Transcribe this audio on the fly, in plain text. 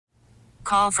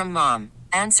Call from mom.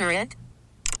 Answer it.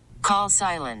 Call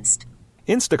silenced.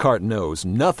 Instacart knows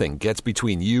nothing gets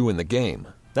between you and the game.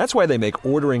 That's why they make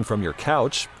ordering from your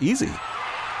couch easy.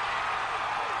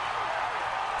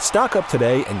 Stock up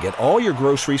today and get all your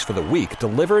groceries for the week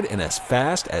delivered in as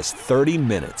fast as 30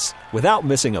 minutes without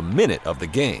missing a minute of the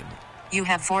game. You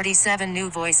have 47 new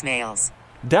voicemails.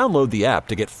 Download the app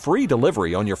to get free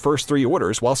delivery on your first 3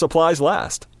 orders while supplies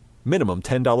last. Minimum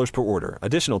 $10 per order.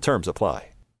 Additional terms apply.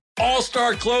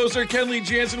 All-star closer Kenley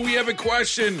Jansen, we have a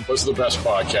question. What's the best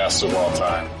podcast of all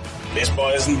time? Baseball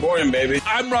isn't boring, baby.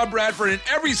 I'm Rob Bradford, and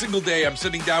every single day I'm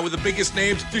sitting down with the biggest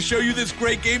names to show you this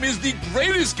great game is the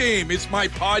greatest game. It's my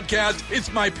podcast.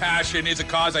 It's my passion. It's a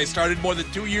cause I started more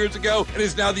than 2 years ago and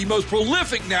is now the most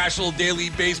prolific national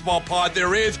daily baseball pod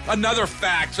there is. Another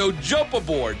fact, so jump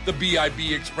aboard the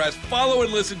BIB Express. Follow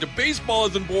and listen to Baseball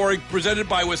Isn't Boring, presented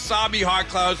by Wasabi Hot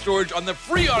Cloud Storage on the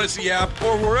free Odyssey app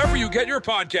or wherever you get your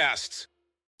podcasts.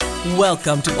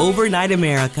 Welcome to Overnight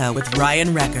America with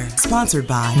Ryan Recker, sponsored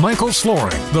by Michael's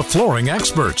Flooring, the flooring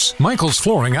experts.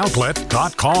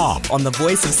 MichaelsFlooringOutlet.com. on the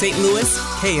voice of St. Louis,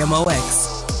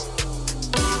 KMOX.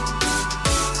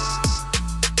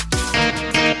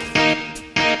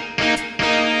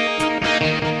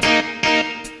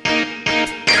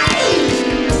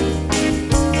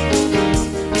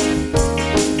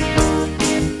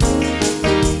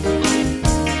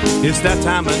 It's that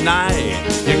time of night,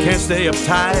 you can't stay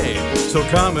uptight. So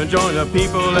come and join the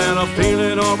people and I'm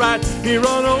feeling alright. Here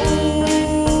on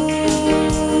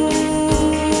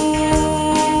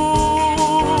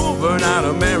Overnight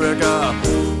America.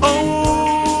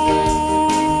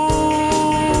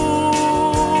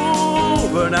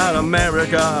 Overnight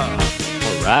America.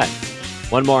 All right.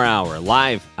 One more hour,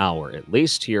 live hour at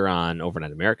least here on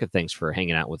Overnight America. Thanks for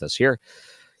hanging out with us here.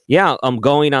 Yeah, I'm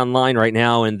going online right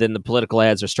now, and then the political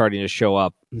ads are starting to show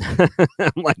up.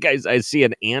 Like I see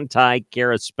an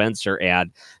anti-Kara Spencer ad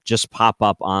just pop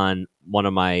up on one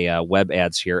of my web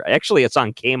ads here. Actually, it's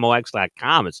on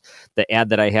KMOX.com. It's the ad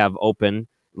that I have open.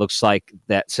 Looks like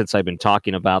that since I've been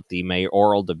talking about the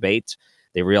mayoral debate,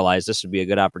 they realized this would be a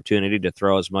good opportunity to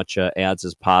throw as much ads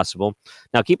as possible.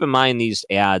 Now, keep in mind these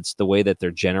ads, the way that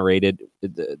they're generated,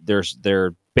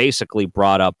 they're basically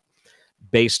brought up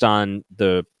based on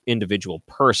the individual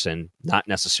person, not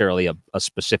necessarily a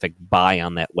specific buy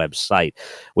on that website,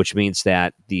 which means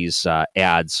that these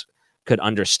ads could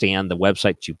understand the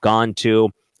website you've gone to.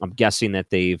 I'm guessing that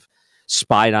they've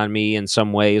spied on me in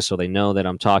some way, so they know that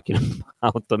I'm talking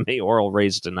about the mayoral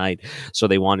race tonight. So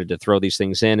they wanted to throw these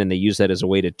things in, and they use that as a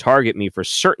way to target me for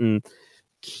certain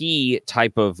key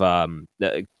type of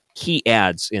key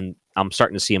ads in. I'm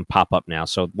starting to see him pop up now.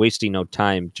 So wasting no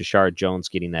time, Tashara Jones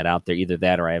getting that out there. Either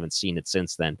that or I haven't seen it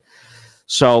since then.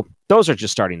 So those are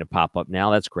just starting to pop up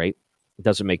now. That's great. It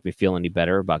doesn't make me feel any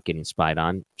better about getting spied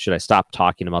on. Should I stop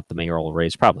talking about the mayoral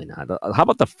race? Probably not. How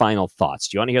about the final thoughts?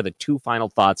 Do you want to hear the two final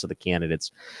thoughts of the candidates?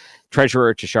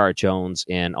 Treasurer Tashara Jones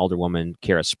and Alderwoman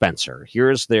Kara Spencer.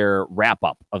 Here's their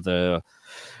wrap-up of the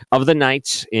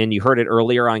night. And you heard it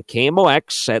earlier on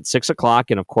KMOX at 6 o'clock.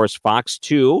 And, of course, Fox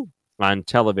 2. On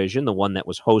television, the one that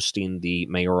was hosting the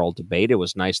mayoral debate. It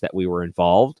was nice that we were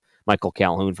involved. Michael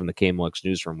Calhoun from the KMOX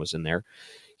newsroom was in there.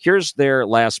 Here's their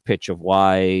last pitch of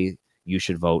why you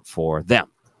should vote for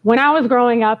them. When I was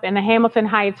growing up in the Hamilton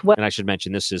Heights... And I should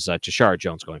mention, this is Tashara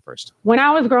Jones going first. When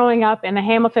I was growing up in the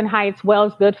Hamilton Heights,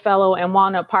 Wells, Goodfellow, and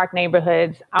Walnut Park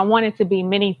neighborhoods, I wanted to be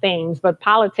many things, but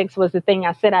politics was the thing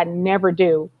I said I'd never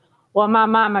do. Well, my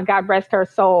mama, God rest her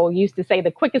soul, used to say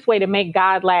the quickest way to make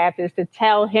God laugh is to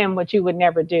tell him what you would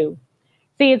never do.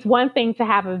 See, it's one thing to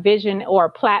have a vision or a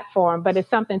platform, but it's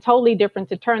something totally different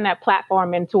to turn that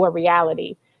platform into a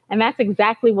reality. And that's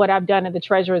exactly what I've done in the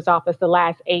Treasurer's office the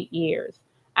last 8 years.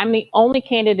 I'm the only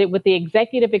candidate with the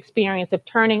executive experience of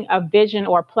turning a vision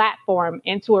or platform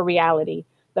into a reality,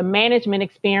 the management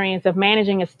experience of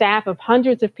managing a staff of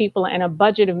hundreds of people and a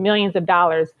budget of millions of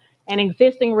dollars, and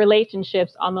existing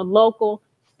relationships on the local,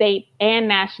 state, and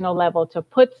national level to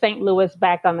put St. Louis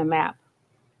back on the map.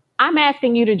 I'm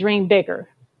asking you to dream bigger,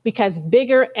 because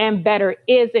bigger and better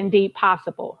is indeed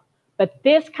possible. But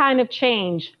this kind of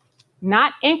change,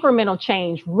 not incremental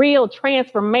change, real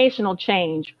transformational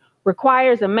change,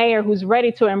 requires a mayor who's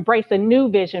ready to embrace a new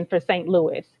vision for St.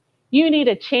 Louis. You need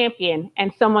a champion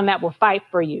and someone that will fight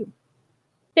for you.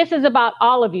 This is about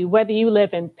all of you, whether you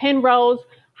live in Penrose,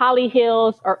 Holly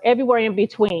Hills, or everywhere in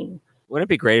between. Wouldn't it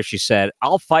be great if she said,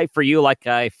 I'll fight for you like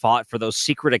I fought for those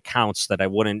secret accounts that I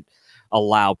wouldn't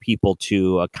allow people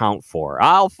to account for.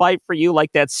 I'll fight for you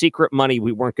like that secret money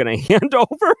we weren't going to hand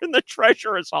over in the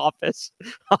treasurer's office.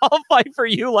 I'll fight for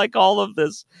you like all of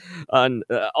this,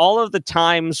 all of the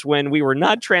times when we were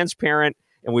not transparent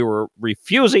and we were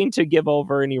refusing to give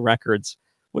over any records.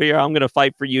 I'm going to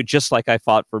fight for you just like I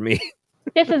fought for me.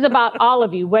 This is about all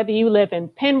of you, whether you live in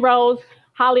Penrose,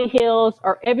 Holly Hills,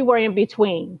 or everywhere in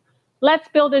between. Let's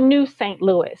build a new St.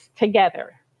 Louis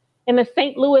together. In the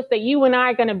St. Louis that you and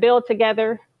I are going to build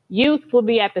together, youth will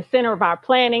be at the center of our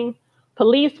planning.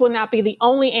 Police will not be the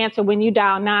only answer when you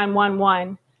dial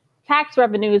 911. Tax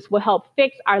revenues will help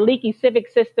fix our leaky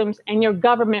civic systems, and your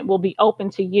government will be open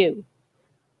to you.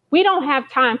 We don't have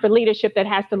time for leadership that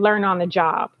has to learn on the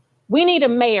job. We need a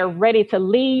mayor ready to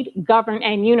lead, govern,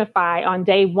 and unify on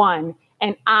day one,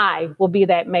 and I will be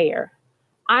that mayor.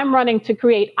 I'm running to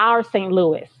create our St.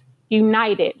 Louis,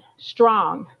 united,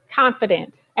 strong,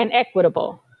 confident, and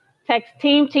equitable. Text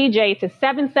Team TJ to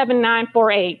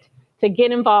 77948 to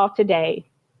get involved today.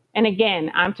 And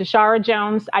again, I'm Tashara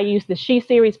Jones. I use the she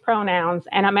series pronouns,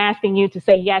 and I'm asking you to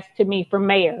say yes to me for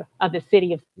mayor of the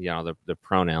city of... The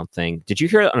pronoun thing. Did you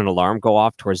hear an alarm go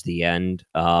off towards the end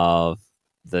of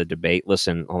the debate?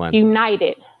 Listen, hold on.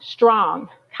 United, strong,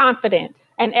 confident,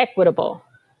 and equitable.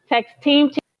 Text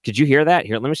Team... Did you hear that?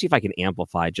 Here, let me see if I can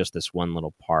amplify just this one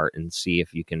little part and see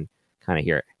if you can kind of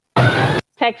hear it.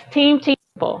 Text Team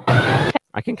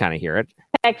I can kind of hear it.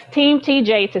 Text Team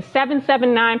TJ to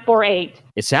 77948.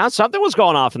 It sounds something was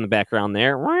going off in the background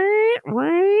there.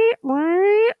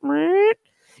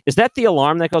 Is that the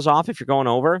alarm that goes off if you're going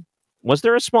over? Was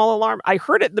there a small alarm? I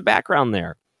heard it in the background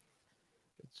there.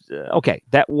 Okay,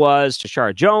 that was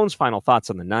Tashara Jones. Final thoughts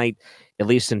on the night, at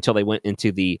least until they went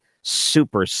into the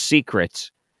super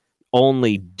secret,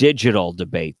 only digital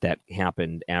debate that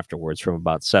happened afterwards from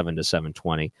about 7 to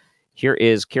 7:20. Here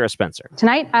is Kara Spencer.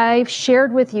 Tonight, I've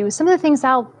shared with you some of the things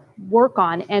I'll work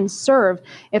on and serve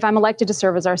if I'm elected to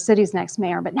serve as our city's next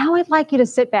mayor. But now I'd like you to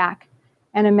sit back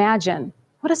and imagine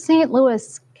what a St.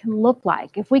 Louis can look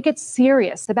like if we get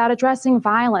serious about addressing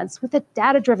violence with a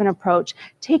data-driven approach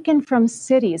taken from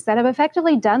cities that have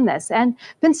effectively done this and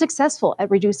been successful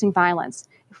at reducing violence.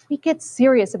 If we get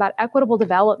serious about equitable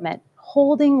development,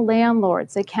 holding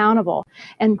landlords accountable,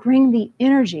 and bring the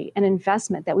energy and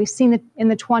investment that we've seen in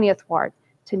the 20th Ward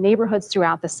to neighborhoods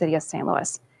throughout the city of St.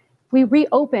 Louis. We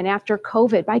reopen after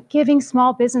COVID by giving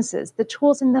small businesses the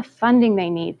tools and the funding they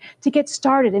need to get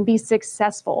started and be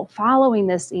successful following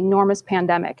this enormous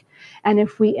pandemic. And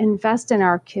if we invest in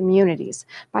our communities,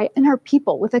 in our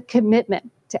people with a commitment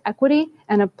to equity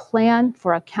and a plan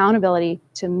for accountability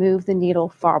to move the needle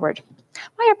forward.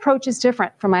 My approach is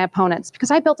different from my opponents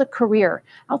because I built a career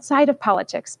outside of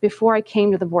politics before I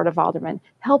came to the Board of Aldermen,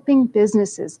 helping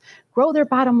businesses grow their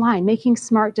bottom line, making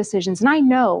smart decisions, and I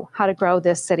know how to grow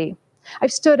this city.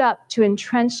 I've stood up to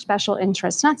entrenched special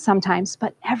interests, not sometimes,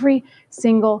 but every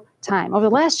single time. Over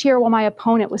the last year, while my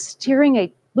opponent was steering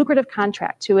a lucrative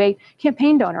contract to a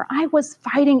campaign donor, I was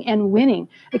fighting and winning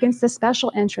against the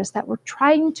special interests that were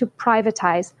trying to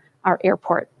privatize our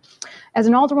airport. As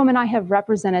an alderwoman, I have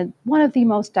represented one of the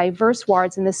most diverse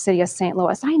wards in the city of St.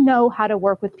 Louis. I know how to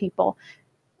work with people,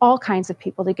 all kinds of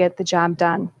people, to get the job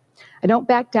done. I don't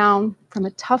back down from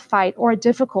a tough fight or a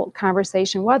difficult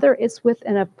conversation, whether it's with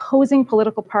an opposing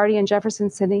political party in Jefferson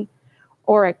City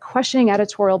or a questioning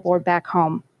editorial board back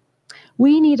home.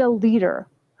 We need a leader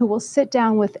who will sit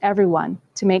down with everyone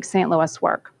to make St. Louis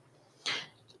work.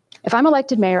 If I'm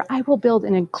elected mayor, I will build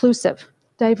an inclusive,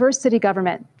 diverse city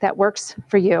government that works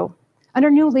for you. Under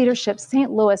new leadership,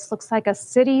 St. Louis looks like a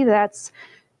city that's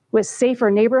with safer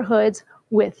neighborhoods,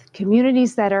 with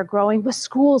communities that are growing, with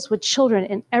schools, with children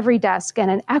in every desk,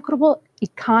 and an equitable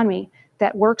economy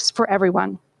that works for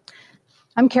everyone.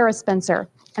 I'm Kara Spencer,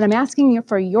 and I'm asking you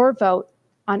for your vote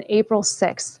on April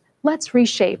 6th. Let's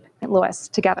reshape St. Louis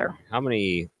together. How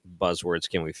many buzzwords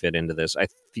can we fit into this? I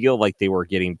feel like they were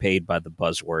getting paid by the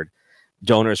buzzword.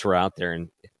 Donors were out there, and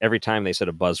every time they said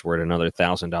a buzzword, another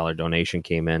 $1,000 donation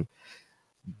came in.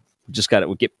 Just got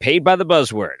to get paid by the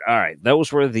buzzword. All right.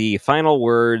 Those were the final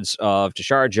words of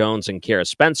Tashara Jones and Kara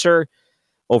Spencer.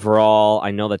 Overall,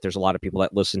 I know that there's a lot of people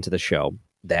that listen to the show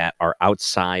that are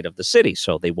outside of the city,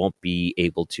 so they won't be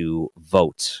able to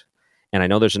vote. And I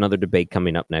know there's another debate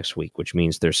coming up next week, which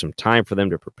means there's some time for them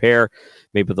to prepare.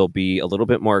 Maybe they'll be a little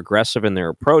bit more aggressive in their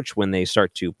approach when they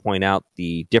start to point out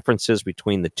the differences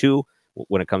between the two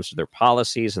when it comes to their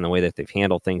policies and the way that they've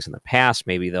handled things in the past.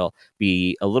 Maybe they'll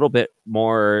be a little bit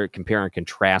more compare and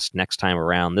contrast next time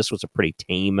around. This was a pretty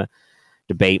tame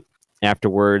debate.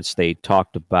 Afterwards, they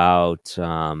talked about,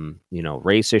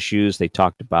 race issues. They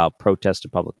talked about protests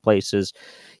in public places.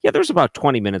 Yeah, there's about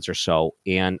 20 minutes or so,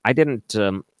 and I didn't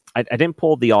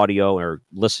pull the audio or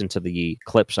listen to the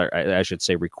clips. I should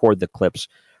say record the clips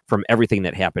from everything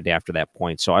that happened after that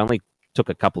point. So I only took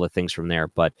a couple of things from there,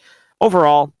 but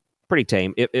overall, pretty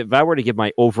tame. If I were to give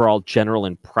my overall general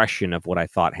impression of what I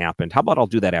thought happened, how about I'll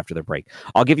do that after the break?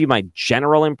 I'll give you my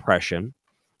general impression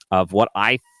of what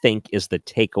I think is the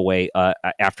takeaway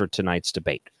after tonight's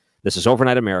debate. This is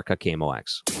Overnight America,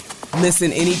 KMOX.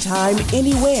 Listen anytime,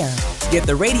 anywhere. Get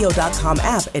the radio.com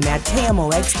app and add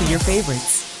KMOX to your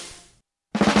favorites.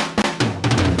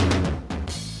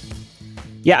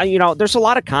 Yeah, there's a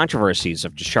lot of controversies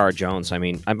of Tashar Jones. I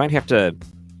mean, I might have to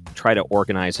try to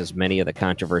organize as many of the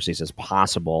controversies as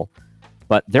possible,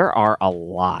 but there are a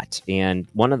lot. And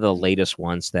one of the latest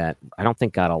ones that I don't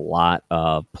think got a lot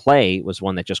of play was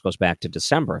one that just goes back to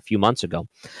December, a few months ago,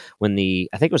 when I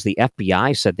think it was the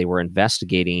FBI said they were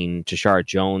investigating Tashar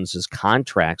Jones's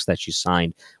contracts that she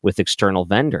signed with external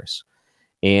vendors.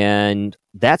 And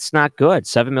that's not good.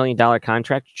 $7 million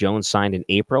contract Jones signed in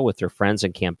April with her friends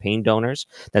and campaign donors.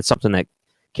 That's something that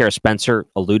Kara Spencer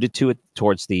alluded to it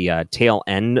towards the tail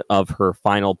end of her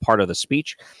final part of the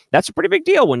speech. That's a pretty big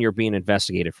deal when you're being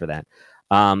investigated for that,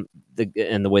 and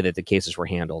the way that the cases were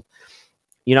handled.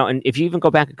 And if you even go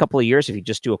back a couple of years, if you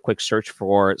just do a quick search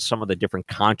for some of the different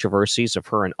controversies of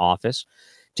her in office,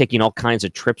 taking all kinds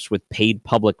of trips with paid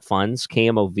public funds,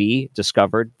 KMOV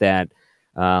discovered that,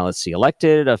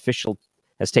 elected official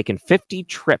has taken 50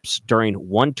 trips during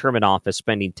one term in office,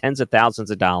 spending tens of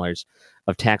thousands of dollars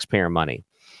of taxpayer money.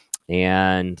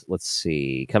 And if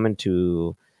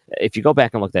you go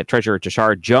back and look at that, Treasurer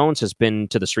Tashar Jones has been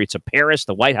to the streets of Paris,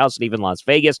 the White House, and even Las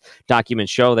Vegas.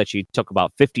 Documents show that she took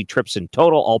about 50 trips in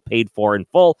total, all paid for in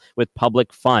full with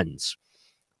public funds.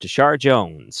 Tashar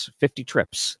Jones, 50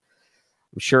 trips.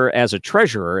 I'm sure as a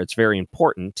treasurer, it's very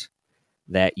important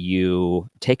that you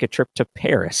take a trip to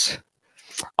Paris.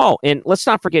 Oh, and let's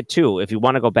not forget, too, if you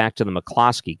want to go back to the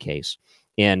McCloskey case,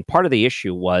 and part of the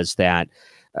issue was that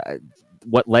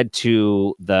what led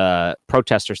to the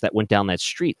protesters that went down that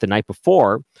street the night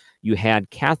before, you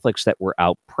had Catholics that were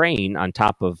out praying on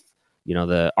top of,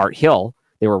 the Art Hill.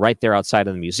 They were right there outside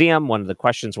of the museum. One of the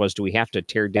questions was, do we have to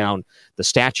tear down the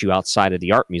statue outside of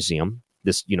the art museum?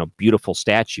 This, beautiful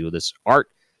statue, this art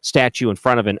statue in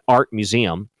front of an art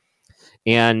museum.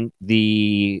 And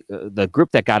the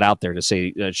group that got out there to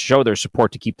say, show their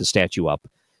support to keep the statue up.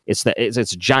 It's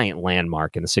a giant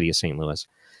landmark in the city of St. Louis.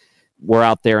 We're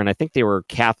out there, and I think they were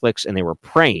Catholics, and they were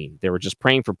praying. They were just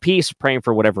praying for peace, praying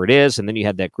for whatever it is. And then you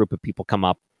had that group of people come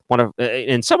up.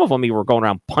 And some of them, you were going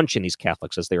around punching these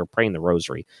Catholics as they were praying the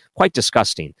rosary. Quite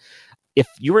disgusting. If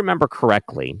you remember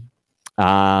correctly,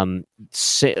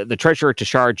 the Treasurer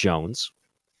Tashar Jones,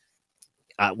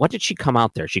 what did she come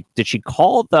out there? Did she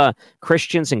call the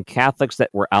Christians and Catholics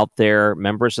that were out there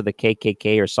members of the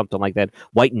KKK or something like that?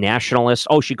 White nationalists?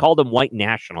 Oh, she called them white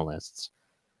nationalists.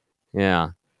 Yeah.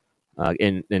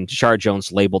 And Tashar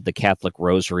Jones labeled the Catholic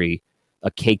Rosary a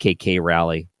KKK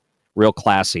rally. Real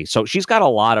classy. So she's got a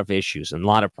lot of issues and a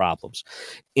lot of problems.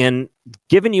 And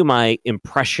giving you my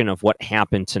impression of what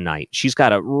happened tonight, she's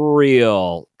got a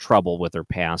real trouble with her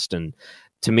past. And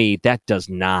to me, that does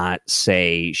not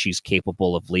say she's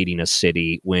capable of leading a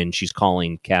city when she's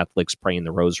calling Catholics praying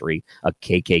the rosary a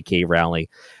KKK rally.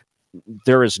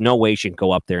 There is no way she can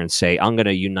go up there and say, I'm going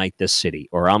to unite this city,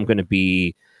 or I'm going to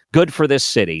be good for this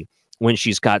city, when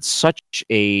she's got such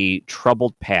a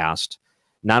troubled past,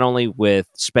 not only with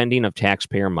spending of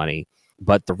taxpayer money,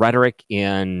 but the rhetoric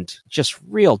and just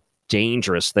real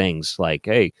dangerous things like,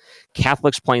 hey,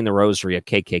 Catholics playing the rosary at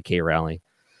KKK rally.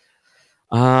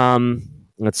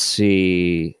 Let's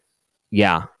see.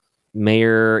 Yeah.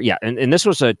 Mayor. Yeah. And this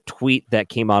was a tweet that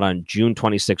came out on June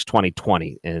 26,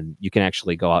 2020. And you can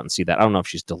actually go out and see that. I don't know if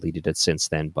she's deleted it since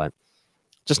then, but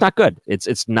just not good.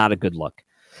 It's not a good look.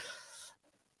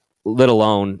 Let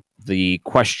alone the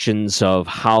questions of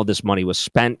how this money was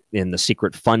spent in the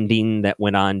secret funding that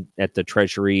went on at the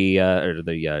Treasury or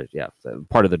the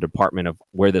part of the department of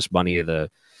where this money, the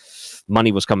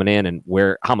money was coming in and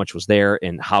how much was there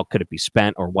and how could it be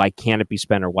spent, or why can't it be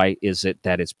spent, or why is it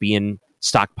that it's being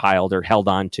stockpiled or held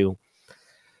on to.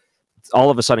 All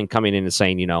of a sudden coming in and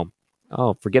saying,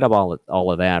 oh, forget about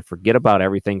all of that. Forget about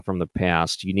everything from the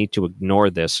past. You need to ignore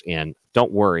this, and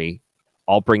don't worry,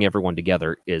 I'll bring everyone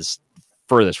together, is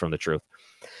furthest from the truth.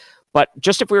 But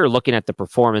just if we were looking at the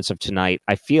performance of tonight,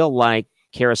 I feel like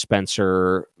Kara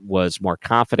Spencer was more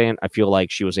confident. I feel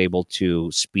like she was able to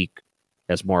speak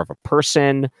as more of a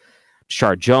person.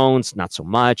 Tashar Jones, not so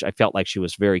much. I felt like she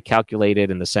was very calculated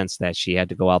in the sense that she had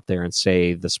to go out there and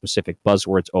say the specific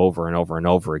buzzwords over and over and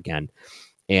over again.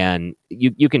 And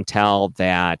you can tell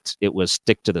that it was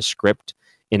stick to the script,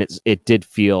 and it did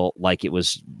feel like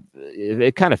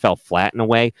it kind of fell flat in a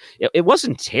way. It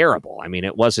wasn't terrible. I mean,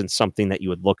 it wasn't something that you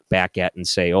would look back at and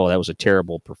say, oh, that was a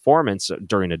terrible performance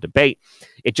during a debate.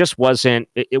 It just wasn't,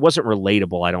 it wasn't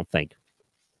relatable, I don't think.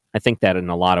 I think that in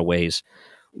a lot of ways,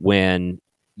 when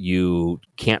you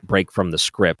can't break from the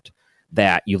script,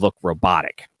 that you look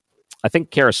robotic. I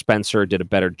think Kara Spencer did a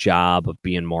better job of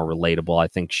being more relatable. I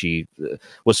think she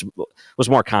was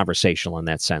more conversational in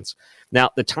that sense. Now,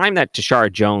 the time that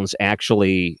Tashara Jones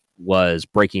actually was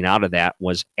breaking out of that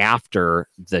was after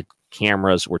the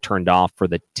cameras were turned off for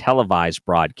the televised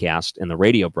broadcast and the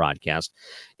radio broadcast.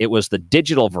 It was the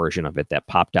digital version of it that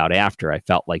popped out after. I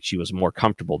felt like she was more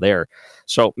comfortable there.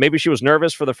 So maybe she was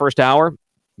nervous for the first hour,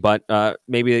 but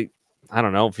maybe, I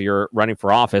don't know, if you're running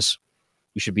for office,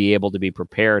 you should be able to be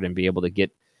prepared and be able to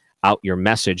get out your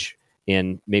message.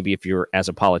 And maybe if you're, as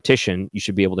a politician, you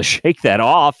should be able to shake that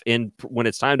off. And when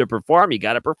it's time to perform, you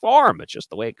got to perform. It's just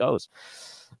the way it goes.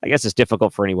 I guess it's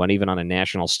difficult for anyone, even on a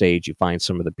national stage. You find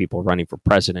some of the people running for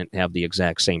president have the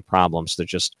exact same problems. They're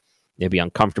just maybe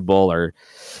uncomfortable, or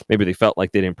maybe they felt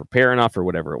like they didn't prepare enough, or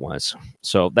whatever it was.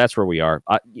 So that's where we are.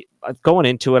 Going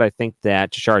into it, I think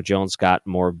that Tashara Jones got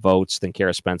more votes than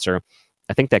Kara Spencer.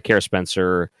 I think that Kara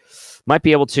Spencer might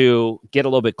be able to get a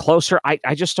little bit closer.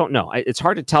 I just don't know. It's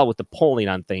hard to tell with the polling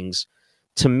on things.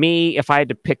 To me, if I had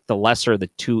to pick the lesser of the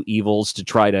two evils to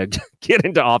try to get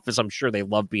into office, I'm sure they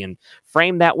love being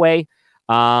framed that way.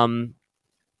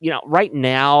 Right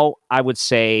now, I would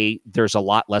say there's a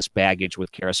lot less baggage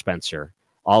with Kara Spencer.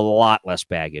 A lot less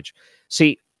baggage.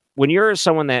 See, when you're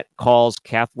someone that calls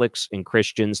Catholics and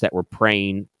Christians that were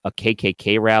praying a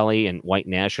KKK rally and white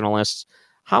nationalists,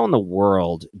 how in the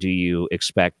world do you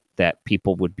expect that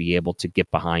people would be able to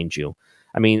get behind you?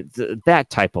 I mean, that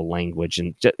type of language,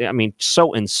 and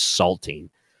so insulting.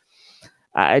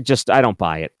 I don't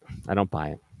buy it. I don't buy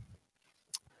it.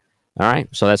 All right,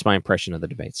 so that's my impression of the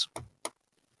debates.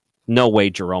 No way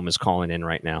Jerome is calling in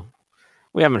right now.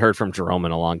 We haven't heard from Jerome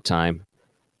in a long time.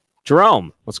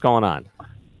 Jerome, what's going on?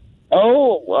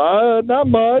 Oh, not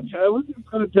much. I was just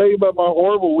going to tell you about my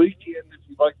horrible weekend if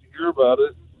you'd like to hear about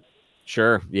it.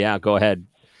 Sure. Yeah, go ahead.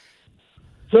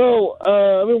 So,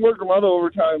 I've been working a lot of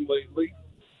overtime lately,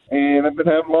 and I've been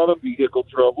having a lot of vehicle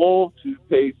trouble to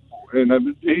pay for, and I've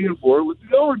been paying for it with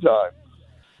the overtime.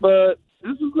 But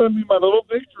this is going to be my little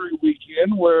victory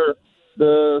weekend where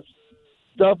the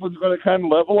stuff was going to kind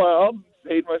of level out.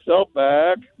 Paid myself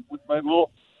back with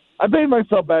I paid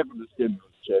myself back with the stimulus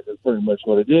check. That's pretty much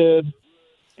what I did.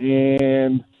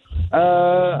 And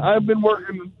I've been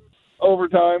working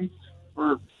overtime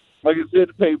for, like I said,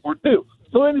 to pay for it too.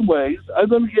 So anyways, I'm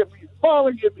going to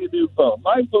finally get me a new phone.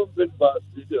 My phone's been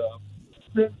busted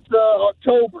since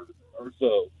October or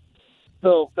so.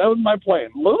 So that was my plan.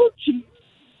 Little cheap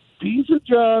piece of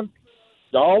junk,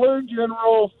 Dollar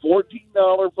General,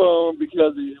 $14 phone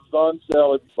because it was on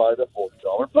sale if you buy the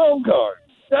 $40 phone card.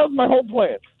 That was my whole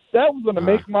plan. That was going to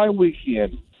make my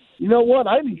weekend. You know what?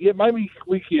 I didn't get my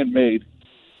weekend made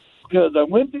because I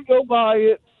went to go buy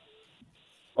it.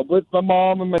 I'm with my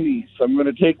mom and my niece. I'm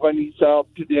going to take my niece out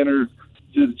to dinner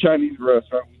to the Chinese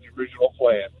restaurant with the original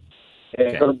plan.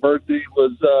 And her birthday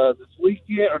was this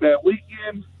weekend or that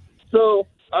weekend. So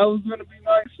I was going to be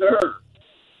nice to her.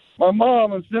 My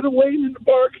mom, instead of waiting in the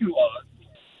parking lot,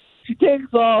 she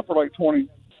takes off for like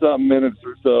 20-something minutes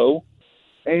or so.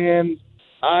 And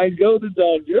I go to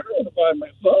Dollar General to buy my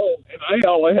phone, and I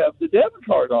only have the debit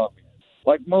card on me,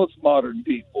 like most modern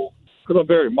people, because I'm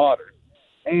very modern.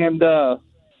 And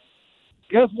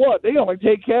guess what? They only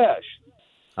take cash.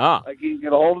 I can't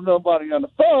get a hold of nobody on the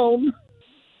phone.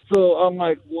 So I'm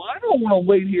like, well, I don't want to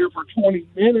wait here for 20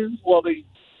 minutes while they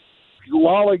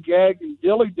lollygag and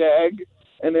dilly-dag,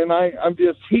 and then I'm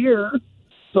just here.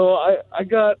 So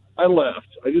I left.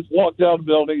 I just walked out of the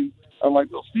building. I'm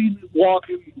like, they'll see me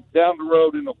walking down the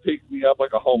road, and they'll pick me up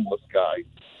like a homeless guy.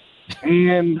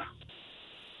 And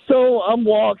so I'm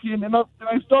walking, and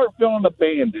I start feeling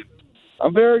abandoned.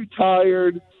 I'm very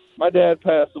tired. My dad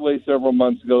passed away several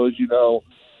months ago, as you know,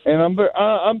 and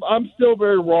I'm still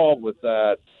very raw with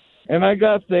that. And I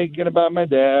got thinking about my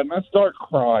dad, and I start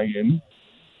crying.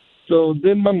 So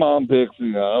then my mom picks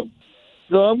me up.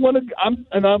 So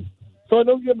so I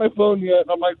don't get my phone yet.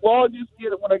 And I'm like, well, I'll just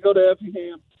get it when I go to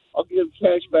Effingham. I'll get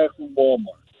cash back from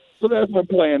Walmart. So that's my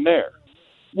plan there.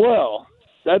 Well,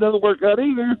 that doesn't work out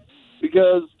either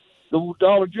because the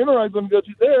Dollar General I'm going to go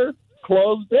to there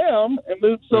closed down and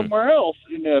moved somewhere else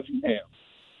in Effingham,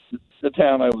 the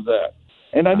town I was at.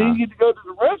 And I didn't get to go to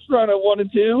the restaurant I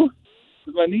wanted to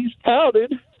because my niece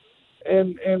pouted.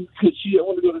 and because she didn't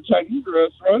want to go to a Chinese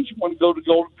restaurant, she wanted to go to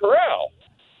Golden Corral.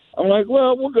 I'm like,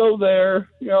 well, we'll go there.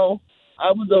 You know,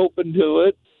 I was open to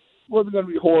it. It wasn't going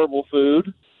to be horrible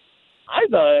food. I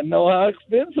didn't know how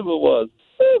expensive it was.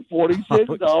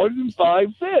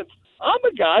 $46.05. I'm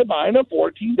a guy buying a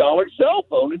 $14 cell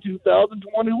phone in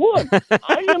 2021.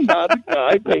 I am not a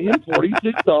guy paying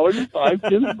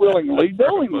 $46.05 willingly,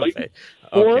 knowingly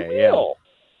for a meal.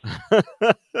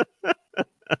 Yeah.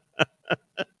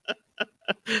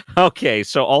 Okay,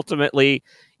 so ultimately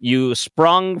you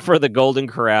sprung for the Golden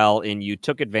Corral and you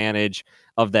took advantage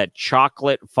of that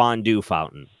chocolate fondue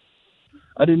fountain.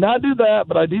 I did not do that,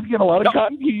 but I did get a lot of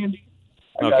cotton candy.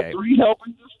 I got 3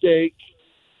 helpings of steak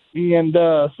and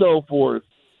so forth.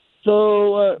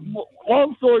 So,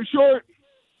 long story short,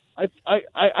 I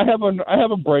have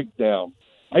a breakdown.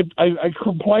 I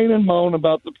complain and moan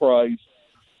about the price.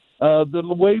 The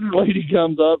waiter lady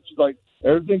comes up. She's like,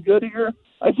 "Everything good here?"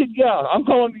 I said, "Yeah." I'm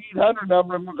calling the 800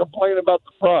 number and complaining about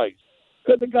the price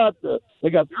because they got the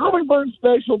early bird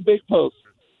special big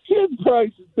poster, kids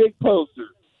prices big poster,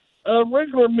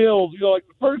 regular meals. You know, like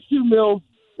the first 2 meals,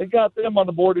 they got them on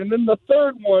the board, and then the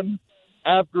third one,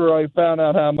 after I found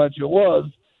out how much it was,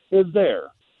 is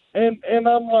there. And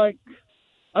I'm like,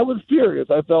 I was furious.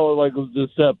 I felt like it was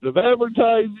deceptive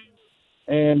advertising.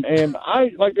 And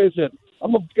I, like I said,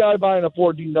 I'm a guy buying a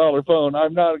 $14 phone.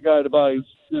 I'm not a guy that buys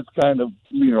this kind of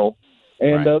meal.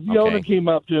 And the owner came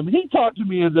up to him. He talked to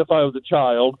me as if I was a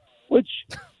child, which,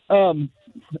 I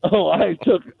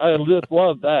just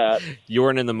love that. You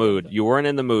weren't in the mood. You weren't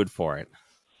in the mood for it.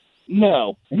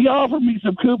 No. He offered me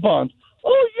some coupons.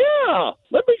 Oh, yeah.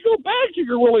 Let me go back to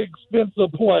your really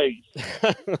expensive place.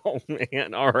 Oh,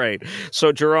 man. All right.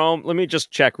 So, Jerome, let me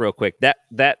just check real quick.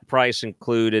 That price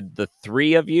included the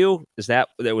 3 of you?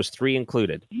 There was 3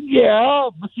 included? Yeah.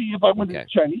 But see, if I went to a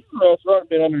Chinese restaurant, it'd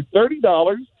been under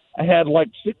 $30. I had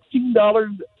like $16,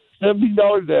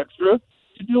 $17 extra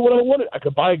to do what I wanted. I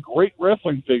could buy a great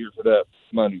wrestling figure for that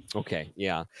money. Okay.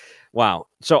 Yeah. Wow.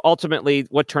 So, ultimately,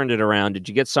 what turned it around? Did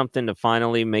you get something to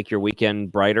finally make your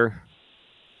weekend brighter?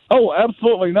 Oh,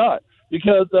 absolutely not.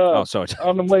 Because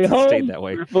on the way home,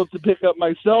 we were supposed to pick up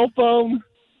my cell phone,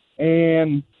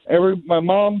 and my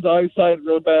mom's eyesight is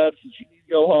real bad, so she needed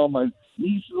to go home. My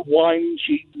niece is whining.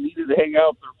 She needed to hang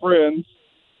out with her friends.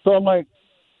 So I'm like,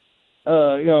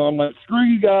 screw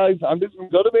you guys. I'm just going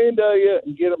to go to Vandalia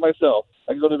and get it myself.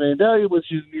 I go to Vandalia, which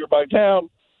is a nearby town.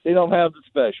 They don't have the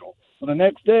special. So the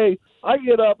next day, I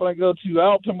get up and I go to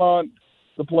Altamont,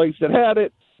 the place that had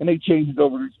it, and they changed it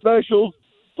over to specials.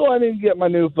 So I didn't get my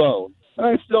new phone. And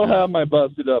I still have my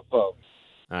busted up phone.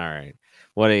 All right.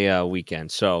 What a weekend.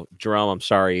 So, Jerome, I'm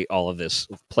sorry all of this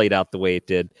played out the way it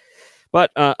did. But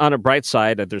on a bright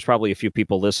side, there's probably a few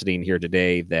people listening here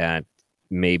today that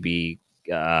maybe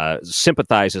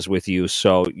sympathizes with you.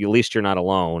 So at least you're not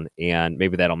alone, and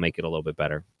maybe that'll make it a little bit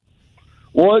better.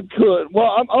 Well, it could.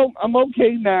 Well, I'm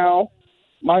okay now.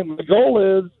 My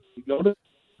goal is to go to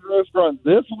the restaurant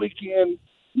this weekend,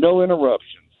 no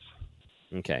interruptions.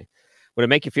 Okay. Would it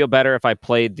make you feel better if I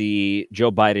played the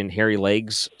Joe Biden hairy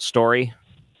legs story?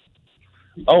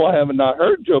 Oh, I haven't not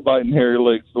heard Joe Biden hairy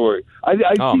legs story. I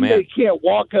see they can't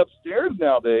walk upstairs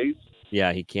nowadays.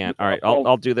 Yeah, he can't. All right,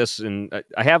 I'll do this. And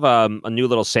I have a new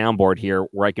little soundboard here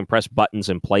where I can press buttons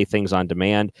and play things on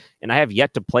demand. And I have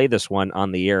yet to play this one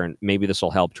on the air, and maybe this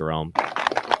will help, Jerome.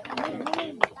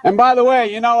 And by the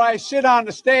way, I sit on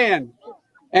the stand,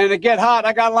 and it get hot.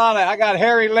 I got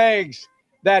hairy legs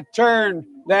that turn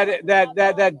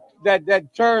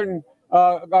turn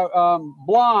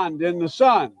blonde in the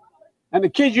sun. And the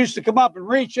kids used to come up and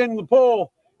reach in the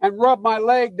pool and rub my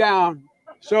leg down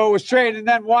so it was straight, and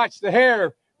then watch the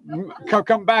hair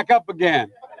come back up again.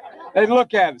 They'd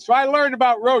look at it. So I learned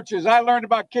about roaches. I learned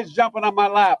about kids jumping on my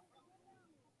lap.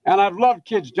 And I've loved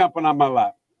kids jumping on my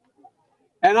lap.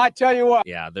 And I tell you what.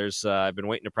 Yeah, I've been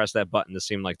waiting to press that button to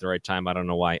seem like the right time. I don't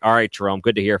know why. All right, Jerome,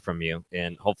 good to hear from you.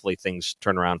 And hopefully things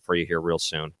turn around for you here real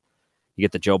soon. You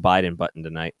get the Joe Biden button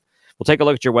tonight. We'll take a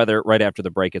look at your weather right after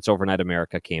the break. It's Overnight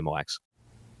America, KMOX.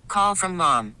 Call from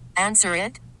mom. Answer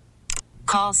it.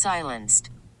 Call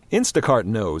silenced. Instacart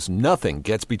knows nothing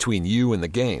gets between you and the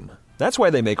game. That's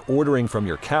why they make ordering from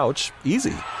your couch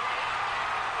easy.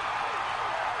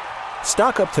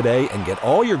 Stock up today and get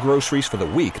all your groceries for the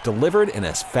week delivered in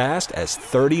as fast as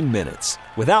 30 minutes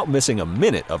without missing a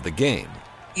minute of the game.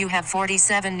 You have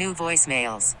 47 new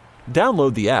voicemails.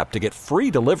 Download the app to get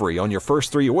free delivery on your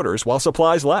first 3 orders while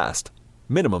supplies last.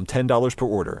 Minimum $10 per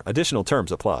order. Additional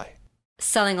terms apply.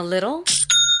 Selling a little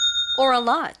or a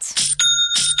lot?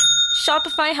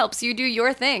 Shopify helps you do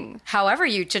your thing, however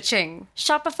you cha-ching.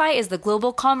 Shopify is the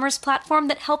global commerce platform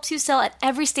that helps you sell at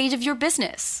every stage of your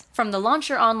business. From the launch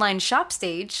your online shop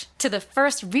stage, to the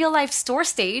first real-life store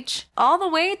stage, all the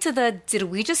way to the did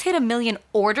we just hit 1 million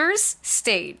orders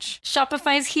stage.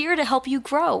 Shopify's here to help you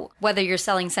grow. Whether you're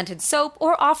selling scented soap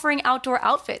or offering outdoor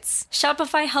outfits,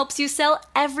 Shopify helps you sell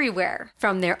everywhere.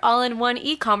 From their all-in-one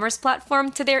e-commerce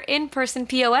platform to their in-person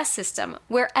POS system,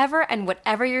 wherever and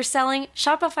whatever you're selling,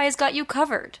 Shopify's got you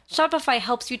covered. Shopify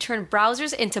helps you turn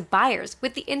browsers into buyers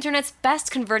with the internet's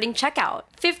best converting checkout.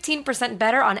 15%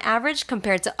 better on average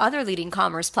compared to other leading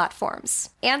commerce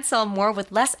platforms. And sell more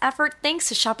with less effort thanks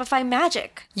to Shopify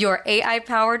Magic, your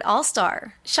AI-powered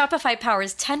all-star. Shopify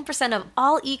powers 10% of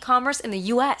all e-commerce in the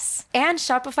US. And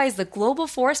Shopify is the global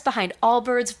force behind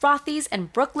Allbirds, Rothy's,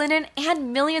 and Brooklinen,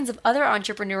 and millions of other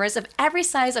entrepreneurs of every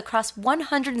size across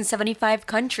 175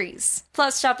 countries.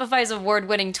 Plus, Shopify's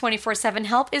award-winning 24/7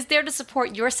 help is there to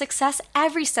support your success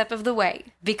every step of the way.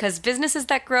 Because businesses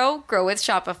that grow, grow with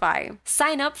Shopify.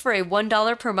 Sign up for a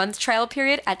 $1 per month trial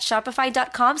period at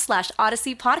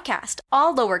shopify.com/Odyssey Podcast,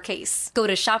 all lowercase. Go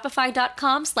to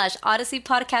shopify.com/Odyssey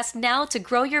Podcast now to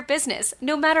grow your business,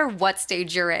 no matter what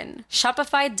stage you're in.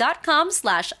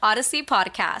 Shopify.com/Odyssey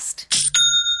Podcast.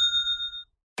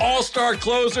 All-star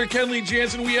closer Kenley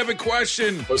Jansen, we have a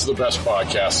question. What's the best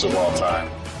podcast of all time?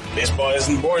 Baseball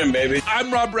isn't boring, baby.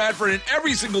 I'm Rob Bradford, and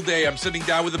every single day I'm sitting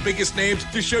down with the biggest names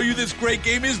to show you this great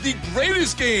game is the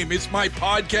greatest game. It's my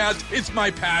podcast. It's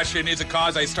my passion. It's a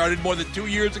cause I started more than 2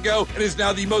 years ago and is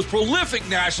now the most prolific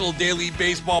national daily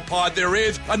baseball pod there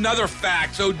is. Another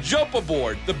fact, so jump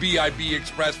aboard the BIB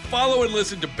Express. Follow and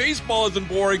listen to Baseball Isn't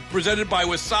Boring, presented by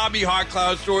Wasabi Hot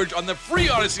Cloud Storage on the free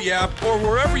Odyssey app or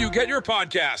wherever you get your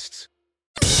podcasts.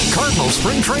 Cardinal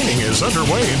spring training is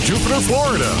underway in Jupiter,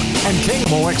 Florida, and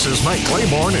KMOX's Mike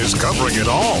Claiborne is covering it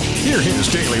all. Hear his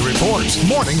daily reports,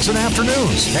 mornings and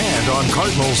afternoons, and on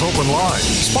Cardinals Open Line,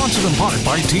 sponsored in part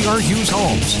by TR Hughes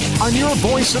Homes, on your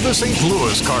voice of the St.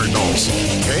 Louis Cardinals,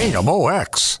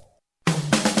 KMOX.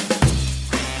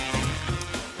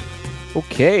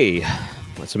 Okay,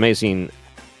 it's amazing,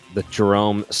 the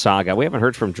Jerome saga. We haven't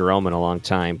heard from Jerome in a long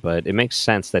time, but it makes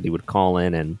sense that he would call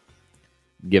in and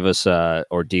give us a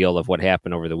ordeal of what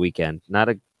happened over the weekend. Not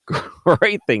a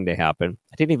great thing to happen.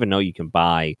 I didn't even know you can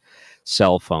buy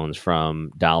cell phones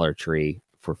from Dollar Tree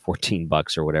for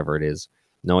 $14 or whatever it is.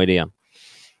 No idea.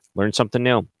 Learn something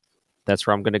new. That's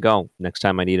where I'm going to go next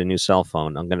time I need a new cell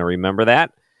phone. I'm going to remember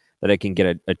that I can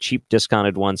get a cheap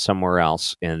discounted one somewhere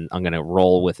else, and I'm going to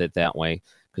roll with it that way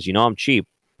because you know I'm cheap.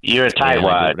 You're a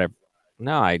tightwad.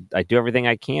 No, I do everything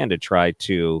I can to try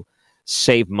to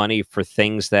save money for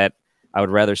things that I would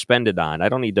rather spend it on. I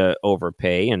don't need to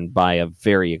overpay and buy a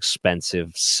very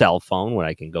expensive cell phone when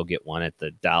I can go get one at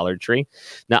the Dollar Tree.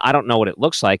 Now, I don't know what it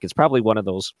looks like. It's probably one of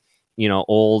those,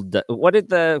 old, what did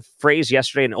the phrase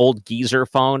yesterday, an old geezer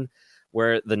phone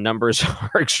where the numbers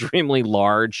are extremely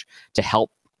large to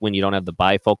help when you don't have the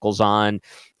bifocals on,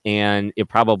 and it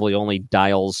probably only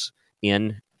dials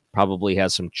in, probably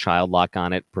has some child lock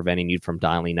on it, preventing you from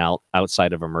dialing out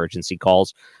outside of emergency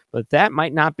calls. But that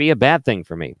might not be a bad thing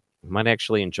for me. I might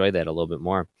actually enjoy that a little bit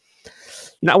more.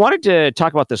 Now, I wanted to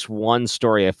talk about this one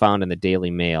story I found in the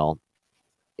Daily Mail,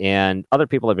 and other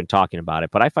people have been talking about it,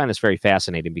 but I find this very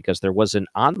fascinating because there was an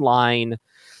online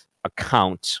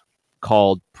account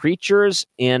called Preachers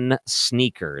in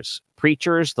Sneakers.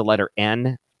 Preachers, the letter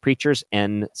N, Preachers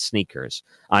in Sneakers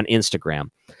on Instagram.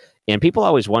 And people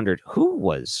always wondered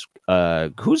who's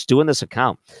doing this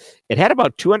account. It had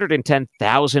about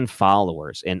 210,000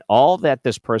 followers, and all that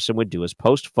this person would do is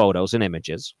post photos and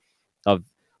images of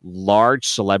large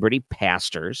celebrity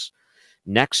pastors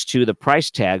next to the price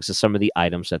tags of some of the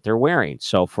items that they're wearing.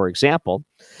 So, for example,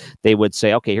 they would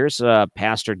say, okay, here's a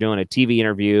pastor doing a TV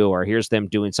interview, or here's them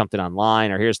doing something online,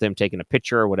 or here's them taking a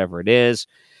picture, or whatever it is.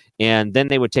 And then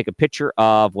they would take a picture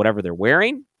of whatever they're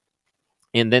wearing.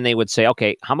 And then they would say,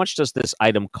 okay, how much does this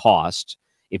item cost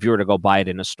if you were to go buy it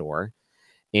in a store?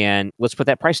 And let's put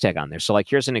that price tag on there. So, like,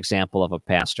 here's an example of a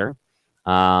pastor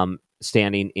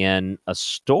standing in a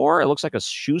store. It looks like a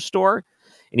shoe store.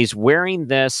 And he's wearing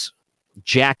this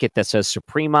jacket that says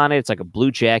Supreme on it. It's like a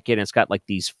blue jacket, and it's got like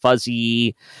these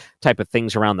fuzzy type of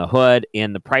things around the hood.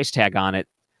 And the price tag on it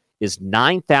is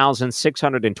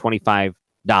 $9,625.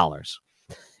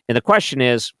 And the question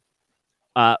is,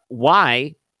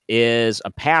 why is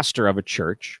a pastor of a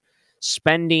church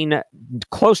spending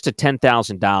close to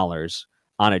 $10,000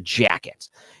 on a jacket?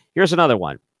 Here's another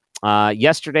one.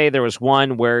 Yesterday, there was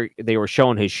one where they were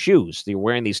showing his shoes. They were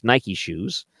wearing these Nike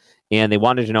shoes, and they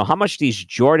wanted to know how much these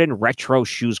Jordan retro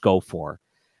shoes go for.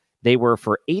 They were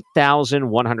for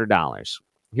 $8,100.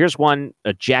 Here's one,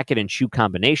 a jacket and shoe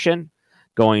combination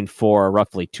going for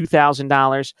roughly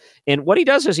 $2,000. And what he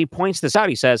does is he points this out.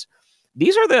 He says,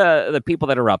 these are the people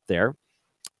that are up there.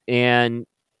 And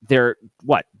they're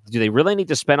what? Do they really need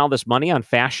to spend all this money on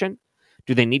fashion?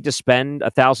 Do they need to spend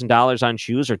 $1,000 on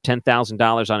shoes or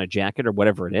 $10,000 on a jacket or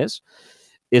whatever it is?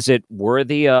 Is it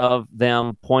worthy of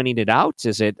them pointing it out?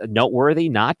 Is it noteworthy?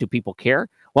 Not? Do people care?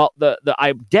 Well, the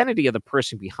identity of the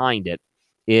person behind it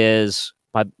is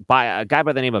by a guy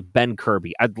by the name of Ben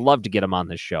Kirby. I'd love to get him on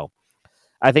this show.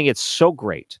 I think it's so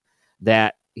great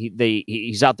that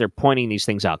he's out there pointing these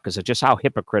things out because of just how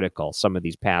hypocritical some of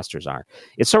these pastors are.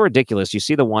 It's so ridiculous. You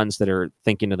see the ones that are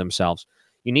thinking to themselves,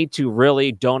 you need to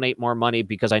really donate more money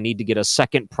because I need to get a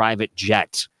second private jet.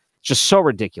 It's just so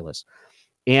ridiculous.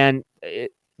 And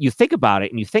you think about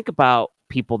it, and you think about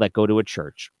people that go to a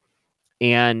church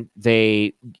and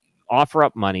they offer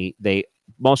up money. They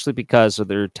mostly because of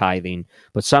their tithing,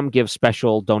 but some give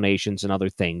special donations and other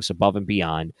things above and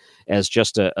beyond as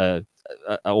just a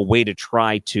way to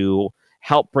try to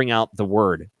help bring out the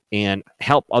word and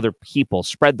help other people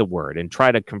spread the word and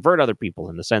try to convert other people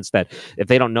in the sense that if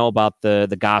they don't know about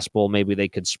the gospel, maybe they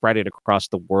could spread it across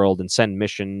the world and send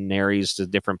missionaries to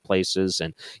different places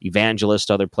and evangelists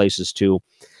to other places too.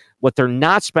 What they're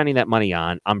not spending that money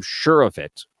on, I'm sure of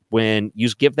it, when you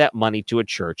give that money to a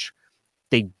church,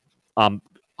 they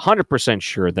 100%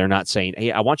 sure they're not saying,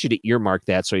 hey, I want you to earmark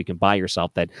that so you can buy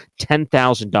yourself that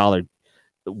 $10,000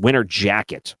 winter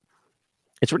jacket.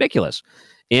 It's ridiculous.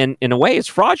 In a way, it's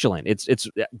fraudulent. It's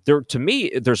there to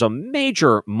me. There's a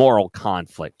major moral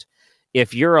conflict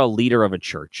if you're a leader of a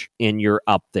church and you're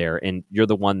up there and you're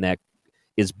the one that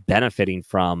is benefiting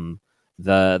from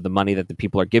the money that the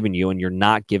people are giving you, and you're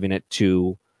not giving it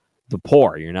to the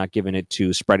poor. You're not giving it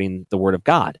to spreading the word of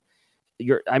God.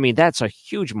 That's a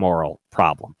huge moral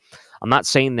problem. I'm not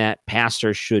saying that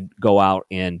pastors should go out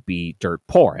and be dirt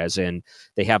poor, as in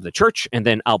they have the church and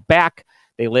then out back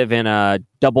they live in a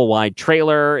double wide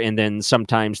trailer, and then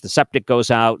sometimes the septic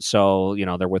goes out, so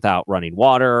they're without running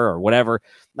water or whatever.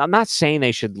 I'm not saying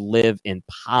they should live in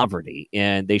poverty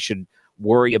and they should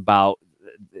worry about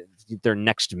their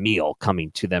next meal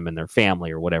coming to them and their family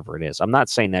or whatever it is. I'm not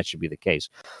saying that should be the case.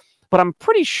 But I'm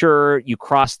pretty sure you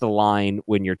cross the line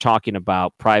when you're talking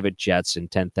about private jets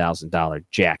and $10,000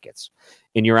 jackets.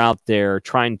 And you're out there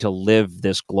trying to live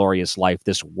this glorious life,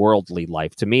 this worldly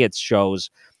life. To me, it shows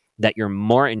that you're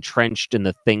more entrenched in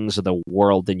the things of the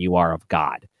world than you are of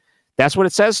God. That's what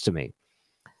it says to me.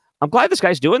 I'm glad this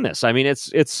guy's doing this.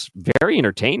 It's very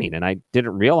entertaining. And I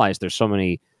didn't realize there's so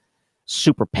many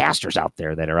super pastors out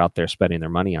there that are out there spending their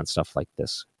money on stuff like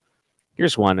this.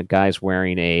 Here's one. A guy's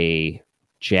wearing a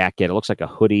jacket. It looks like a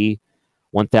hoodie,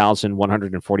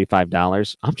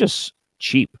 $1,145. I'm just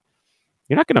cheap.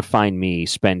 You're not going to find me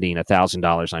spending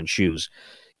 $1,000 on shoes.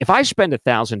 If I spend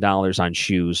 $1,000 on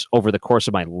shoes over the course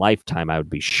of my lifetime, I would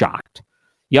be shocked.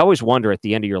 You always wonder at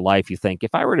the end of your life, you think,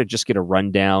 if I were to just get a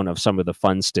rundown of some of the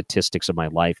fun statistics of my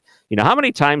life, how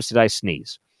many times did I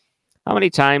sneeze? How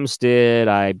many times did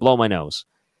I blow my nose?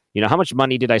 How much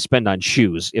money did I spend on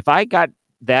shoes? If I got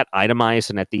that itemized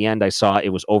and at the end I saw it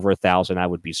was over $1,000, I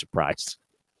would be surprised.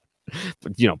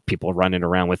 But, people running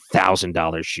around with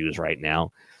 $1,000 shoes right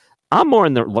now. I'm more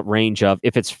in the range of,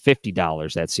 if it's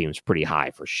 $50, that seems pretty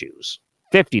high for shoes.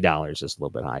 $50 is a little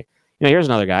bit high. Here's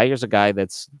another guy. Here's a guy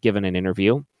that's given an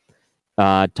interview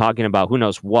talking about who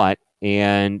knows what,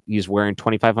 and he's wearing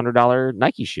 $2,500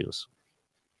 Nike shoes.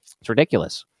 It's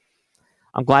ridiculous.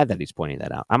 I'm glad that he's pointing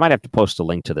that out. I might have to post a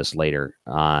link to this later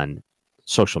on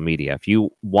social media. If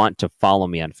you want to follow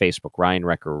me on Facebook, Ryan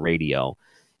Wrecker Radio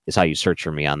is how you search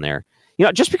for me on there.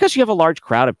 Just because you have a large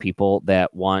crowd of people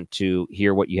that want to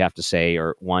hear what you have to say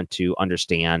or want to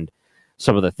understand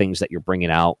some of the things that you're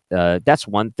bringing out, that's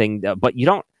one thing. But you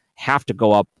don't have to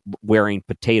go up wearing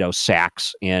potato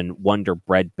sacks and Wonder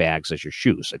Bread bags as your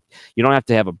shoes. You don't have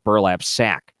to have a burlap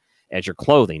sack as your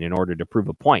clothing in order to prove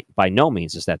a point. By no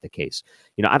means is that the case.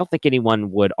 I don't think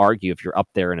anyone would argue if you're up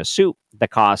there in a suit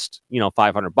that costs,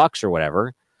 $500 or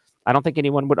whatever. I don't think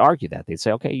anyone would argue that. They'd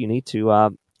say, okay, you need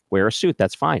to wear a suit.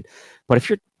 That's fine. But if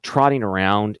you're trotting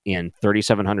around in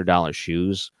 $3,700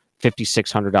 shoes,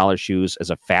 $5,600 shoes as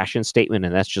a fashion statement,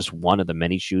 and that's just one of the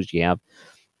many shoes you have,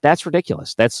 that's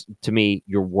ridiculous. That's, to me,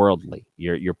 you're worldly.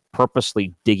 You're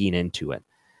purposely digging into it.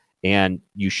 And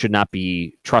you should not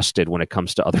be trusted when it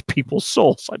comes to other people's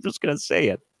souls. I'm just going to say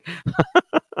it.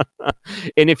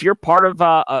 And if you're part of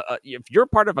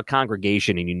a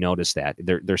congregation and you notice that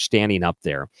they're standing up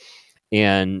there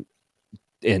and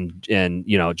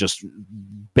just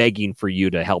begging for you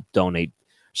to help donate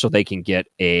so they can get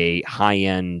a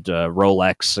high-end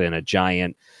Rolex and a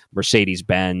giant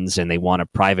Mercedes-Benz, and they want a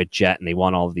private jet, and they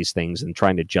want all of these things, and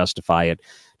trying to justify it.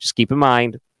 Just keep in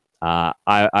mind,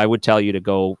 I would tell you to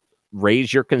go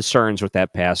raise your concerns with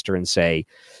that pastor and say,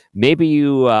 maybe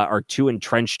you are too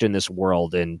entrenched in this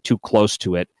world and too close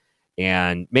to it,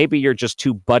 and maybe you're just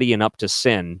too buddying up to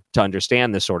sin to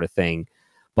understand this sort of thing,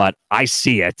 but I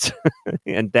see it,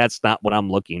 and that's not what I'm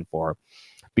looking for,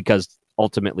 because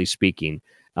ultimately speaking,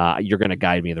 you're going to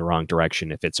guide me in the wrong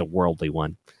direction if it's a worldly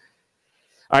one.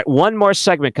 All right, one more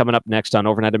segment coming up next on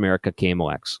Overnight America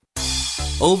KMOX.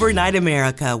 Overnight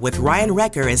America with Ryan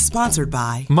Recker is sponsored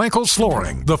by Michael's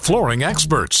Flooring, the flooring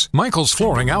experts.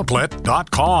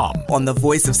 MichaelsFlooringOutlet.com. On the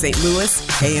voice of St. Louis,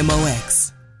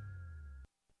 KMOX.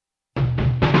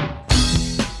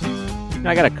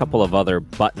 I got a couple of other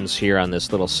buttons here on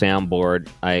this little soundboard.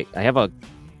 I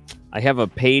have a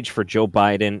page for Joe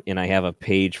Biden, and I have a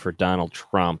page for Donald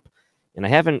Trump, and I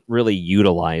haven't really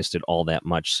utilized it all that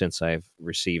much since I've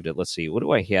received it. Let's see, what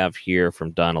do I have here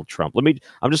from Donald Trump?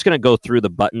 I'm just going to go through the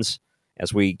buttons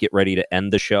as we get ready to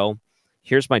end the show.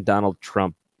 Here's my Donald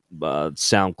Trump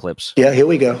sound clips. Yeah, here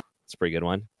we go. It's a pretty good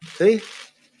one. See,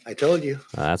 I told you.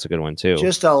 That's a good one too.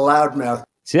 Just a loudmouth.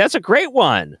 See, that's a great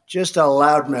one. Just a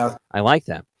loudmouth. I like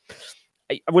that.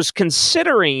 I was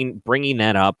considering bringing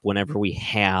that up whenever we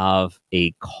have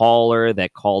a caller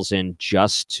that calls in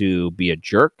just to be a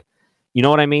jerk. You know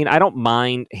what I mean? I don't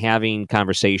mind having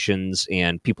conversations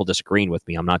and people disagreeing with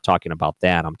me. I'm not talking about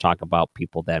that. I'm talking about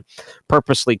people that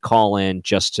purposely call in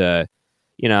just to,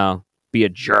 be a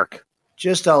jerk.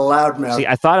 Just a loudmouth. See,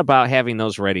 I thought about having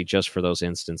those ready just for those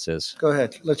instances. Go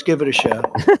ahead. Let's give it a shot.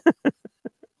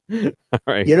 All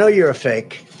right. You know you're a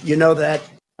fake. You know that.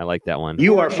 I like that one.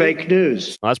 You are fake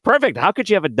news. Well, that's perfect. How could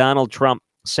you have a Donald Trump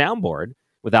soundboard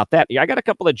without that? I got a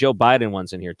couple of Joe Biden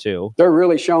ones in here, too. They're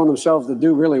really showing themselves to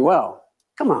do really well.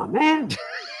 Come on, man.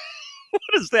 What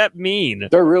does that mean?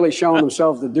 They're really showing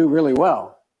themselves to do really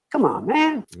well. Come on,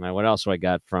 man. All right, what else do I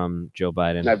got from Joe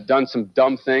Biden? I've done some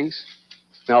dumb things,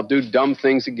 and I'll do dumb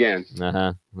things again.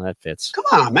 Uh-huh. That fits. Come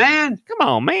on, man. Come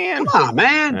on, man. Come on,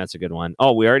 man. That's a good one.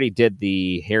 Oh, we already did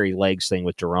the hairy legs thing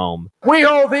with Jerome. We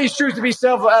hold these truths to be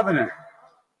self-evident.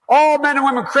 All men and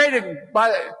women created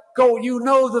by you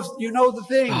know the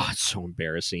thing. Oh, it's so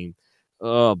embarrassing.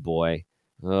 Oh boy.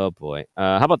 How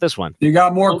about this one? You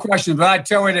got more questions, but I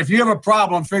tell you, if you have a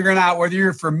problem figuring out whether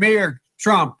you're for me or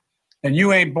Trump, then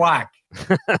you ain't black.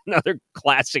 Another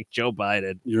classic Joe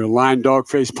Biden. You're a lying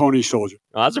dog-faced pony soldier.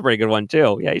 Oh, that's a pretty good one,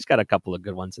 too. Yeah, he's got a couple of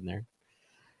good ones in there.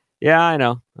 Yeah, I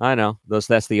know.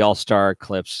 That's the all-star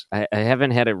clips. I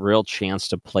haven't had a real chance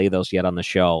to play those yet on the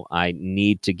show. I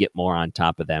need to get more on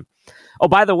top of them. Oh,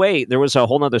 by the way, there was a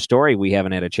whole other story we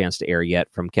haven't had a chance to air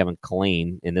yet from Kevin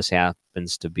Killeen, and this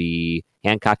happens to be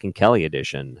Hancock and Kelly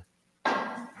edition.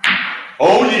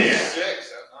 Oh, yeah.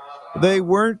 They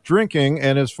weren't drinking,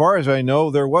 and as far as I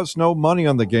know, there was no money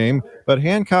on the game, but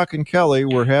Hancock and Kelly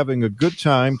were having a good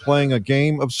time playing a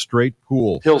game of straight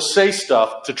pool. He'll say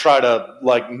stuff to try to,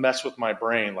 mess with my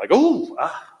brain, well,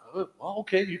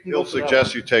 okay, you can He'll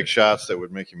suggest you take shots that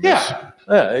would make you miss.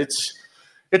 Yeah,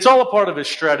 it's all a part of his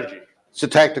strategy. It's a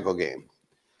tactical game.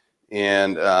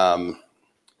 And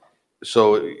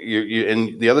so you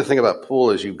and the other thing about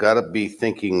pool is you've got to be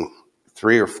thinking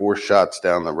 3 or 4 shots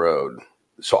down the road.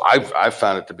 So I've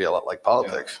found it to be a lot like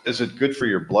politics. Yeah. Is it good for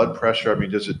your blood pressure? I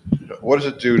mean, what does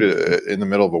it do to in the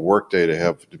middle of a work day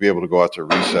to be able to go out to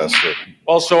recess?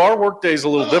 Well, so our work day is a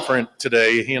little different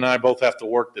today. He and I both have to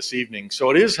work this evening. So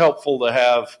it is helpful to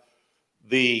have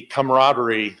the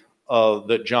camaraderie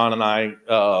that John and I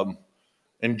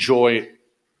enjoy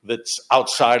that's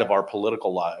outside of our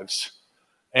political lives.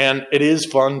 And it is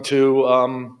fun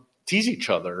to tease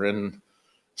each other and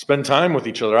spend time with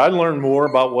each other. I learn more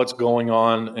about what's going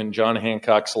on in John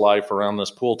Hancock's life around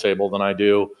this pool table than I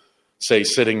do, say,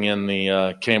 sitting in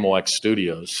the KMOX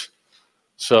studios.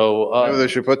 So maybe they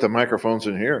should put the microphones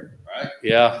in here. Right?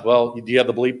 Yeah. Well, do you have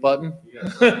the bleep button?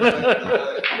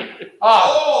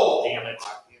 Oh, damn it.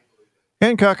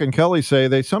 Hancock and Kelly say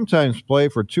they sometimes play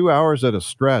for 2 hours at a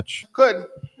stretch. Good.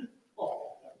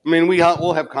 I mean,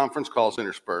 we'll have conference calls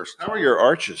interspersed. How are your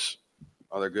arches?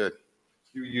 Oh, they're good.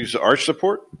 You use arch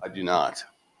support? I do not.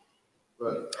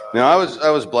 But, now, I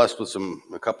was blessed with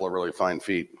a couple of really fine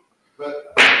feet.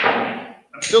 But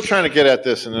I'm still trying to get at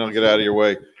this, and then I'll get out of your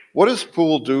way. What does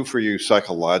pool do for you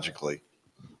psychologically?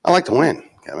 I like to win,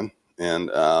 Kevin, and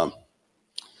a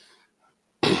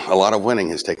lot of winning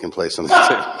has taken place on this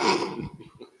table.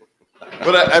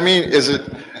 But I mean, is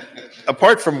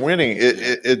Apart from winning,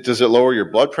 does it lower your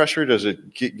blood pressure? Does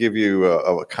it give you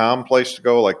a calm place to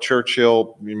go? Like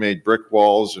Churchill, you made brick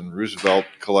walls, and Roosevelt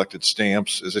collected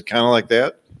stamps. Is it kind of like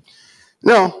that?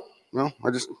 No,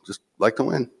 I just like to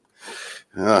win.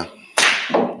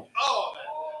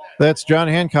 That's John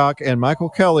Hancock and Michael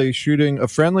Kelly shooting a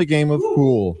friendly game of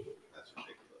pool.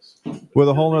 With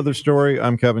a whole other story,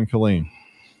 I'm Kevin Killeen.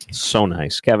 So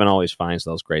nice. Kevin always finds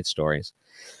those great stories,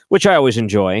 which I always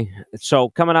enjoy. So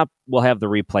coming up, we'll have the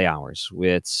replay hours.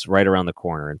 It's right around the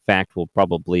corner. In fact, we'll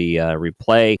probably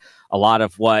replay a lot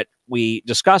of what we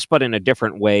discussed, but in a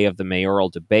different way, of the mayoral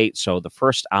debate. So the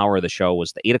first hour of the show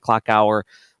was the 8 o'clock hour.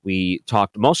 We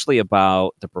talked mostly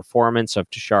about the performance of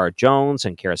Tashara Jones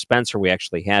and Kara Spencer. We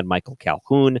actually had Michael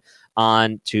Calhoun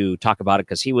on to talk about it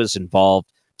because he was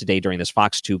involved today during this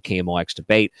Fox 2 KMOX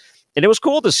debate. And it was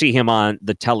cool to see him on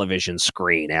the television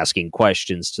screen asking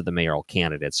questions to the mayoral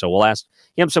candidate. So we'll ask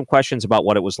him some questions about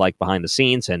what it was like behind the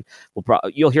scenes, and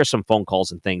you'll hear some phone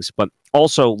calls and things. But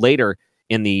also later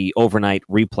in the overnight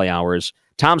replay hours,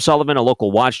 Tom Sullivan, a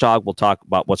local watchdog, will talk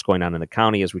about what's going on in the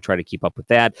county as we try to keep up with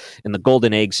that. And the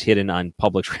golden eggs hidden on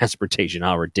public transportation,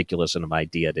 how ridiculous an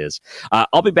idea it is.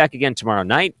 I'll be back again tomorrow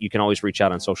night. You can always reach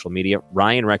out on social media.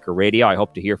 Ryan Recker Radio. I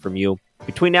hope to hear from you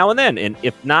between now and then. And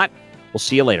if not, we'll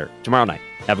see you later tomorrow night.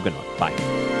 Have a good one. Bye.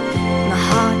 My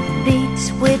heart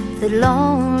beats with the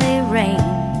lonely rain,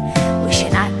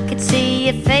 wishing I could see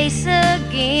your face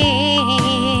again.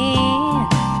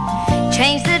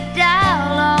 Change the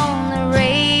dial on the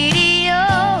radio,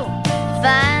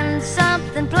 find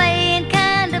something playing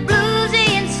kind of bluesy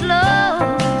and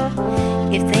slow.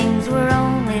 If things were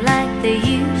only like they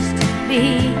used to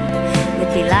be,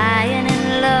 we'd be lying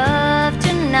in love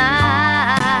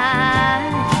tonight.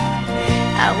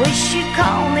 I wish you'd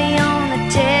call me on the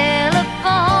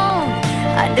telephone.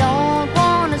 I don't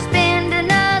want to spend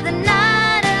another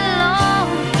night alone,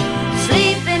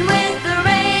 sleeping with the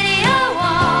radio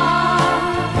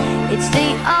on. It's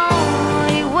the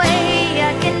only way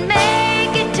I can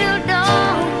make it till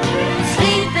dawn,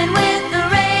 sleeping with the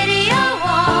radio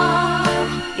on.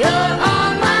 You're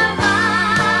on my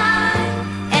mind,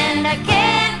 and I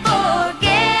can't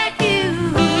forget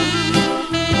you.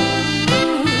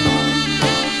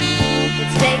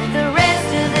 Let's take the rest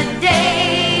of the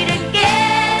day to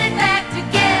get it back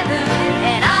together,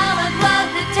 and I'll unplug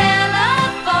the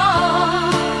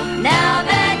telephone. Now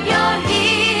that you're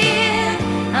here,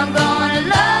 I'm gonna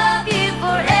love you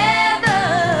forever.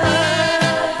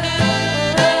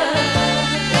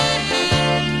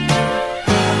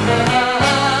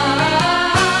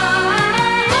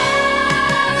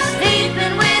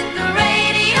 Sleeping with the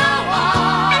radio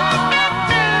on.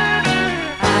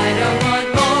 I don't want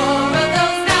more of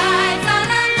those nights on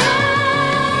the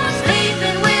loose.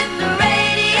 Sleeping with the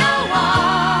radio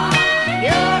on.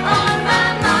 You're on my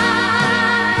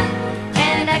mind,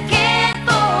 and I can't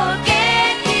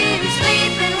forget you.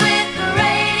 Sleeping with the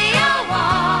radio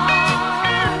on.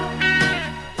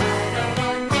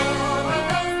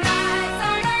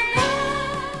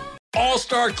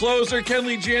 All-star closer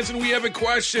Kenley Jansen, we have a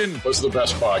question. What's the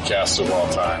best podcast of all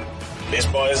time?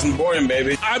 Baseball isn't boring,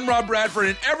 baby. I'm Rob Bradford,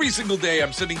 and every single day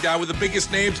I'm sitting down with the biggest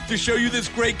names to show you this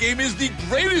great game is the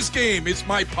greatest game. It's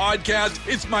my podcast.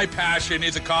 It's my passion.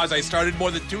 It's a cause I started more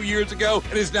than 2 years ago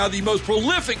and is now the most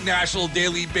prolific national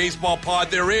daily baseball pod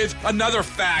there is. Another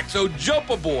fact. So jump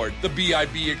aboard the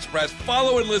BIB Express.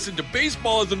 Follow and listen to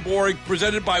Baseball Isn't Boring,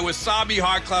 presented by Wasabi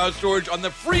Hot Cloud Storage on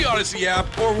the free Odyssey app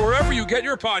or wherever you get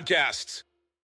your podcasts.